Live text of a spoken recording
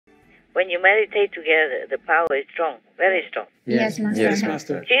When you meditate together, the power is strong, very strong. Yes, Master. Yes,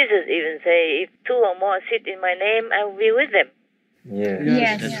 Master. Jesus even say, if two or more sit in my name, I will be with them.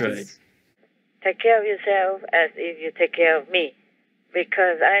 Yes. That's right. Take care of yourself as if you take care of me,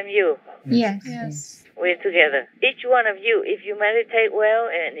 because I'm you. Yes. We're together. Each one of you, if you meditate well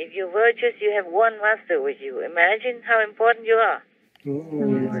and if you're virtuous, you have one master with you. Imagine how important you are.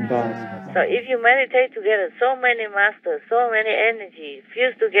 So if you meditate together, so many masters, so many energy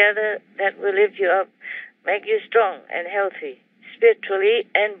fused together, that will lift you up, make you strong and healthy, spiritually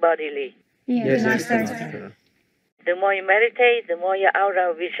and bodily. Yes, Master. The more you meditate, the more your aura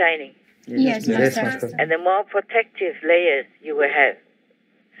will be shining. Yes, Master. And the more protective layers you will have.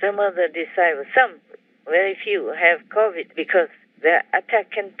 Some of the disciples, some, very few, have COVID because the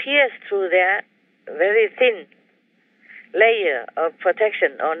attack can pierce through their very thin layer of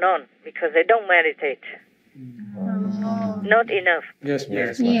protection or none, because they don't meditate. Not enough. Yes,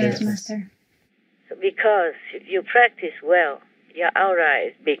 Yes, Master. So because if you practice well, your aura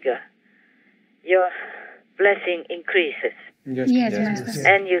is bigger. Your blessing increases. Yes, Master.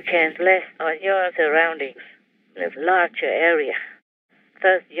 And you can bless on your surroundings in a larger area.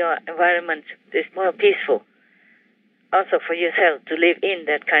 Thus, your environment is more peaceful. Also for yourself to live in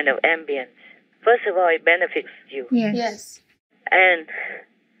that kind of ambience. First of all, it benefits you. Yes. And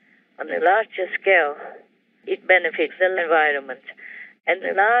on a larger scale, it benefits the environment. And on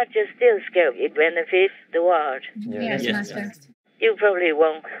a larger still scale, it benefits the world. Yes, Master. You probably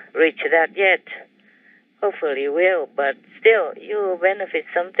won't reach that yet. Hopefully you will, but still you will benefit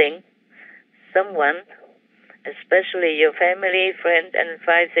something, someone, especially your family, friends, and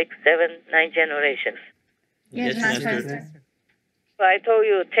 5, 6, 7, 9 generations. Yes, Master. So I told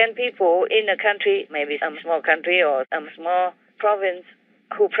you 10 people in a country, maybe some small country or some small province,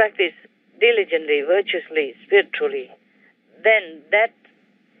 who practice diligently, virtuously, spiritually, then that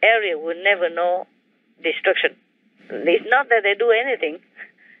area will never know destruction. It's not that they do anything.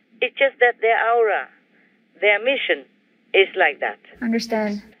 It's just that their aura, their mission is like that.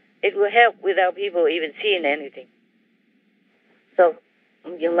 Understand. It will help without people even seeing anything. So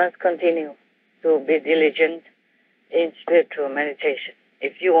you must continue to be diligent in spiritual meditation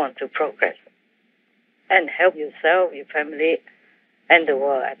if you want to progress and help yourself, your family, and the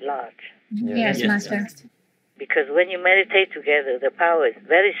world at large. Yes, Master. Because when you meditate together, the power is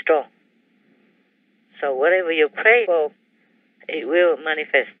very strong. So whatever you pray for, it will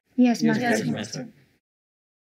manifest. Yes, Master. Yes, Master.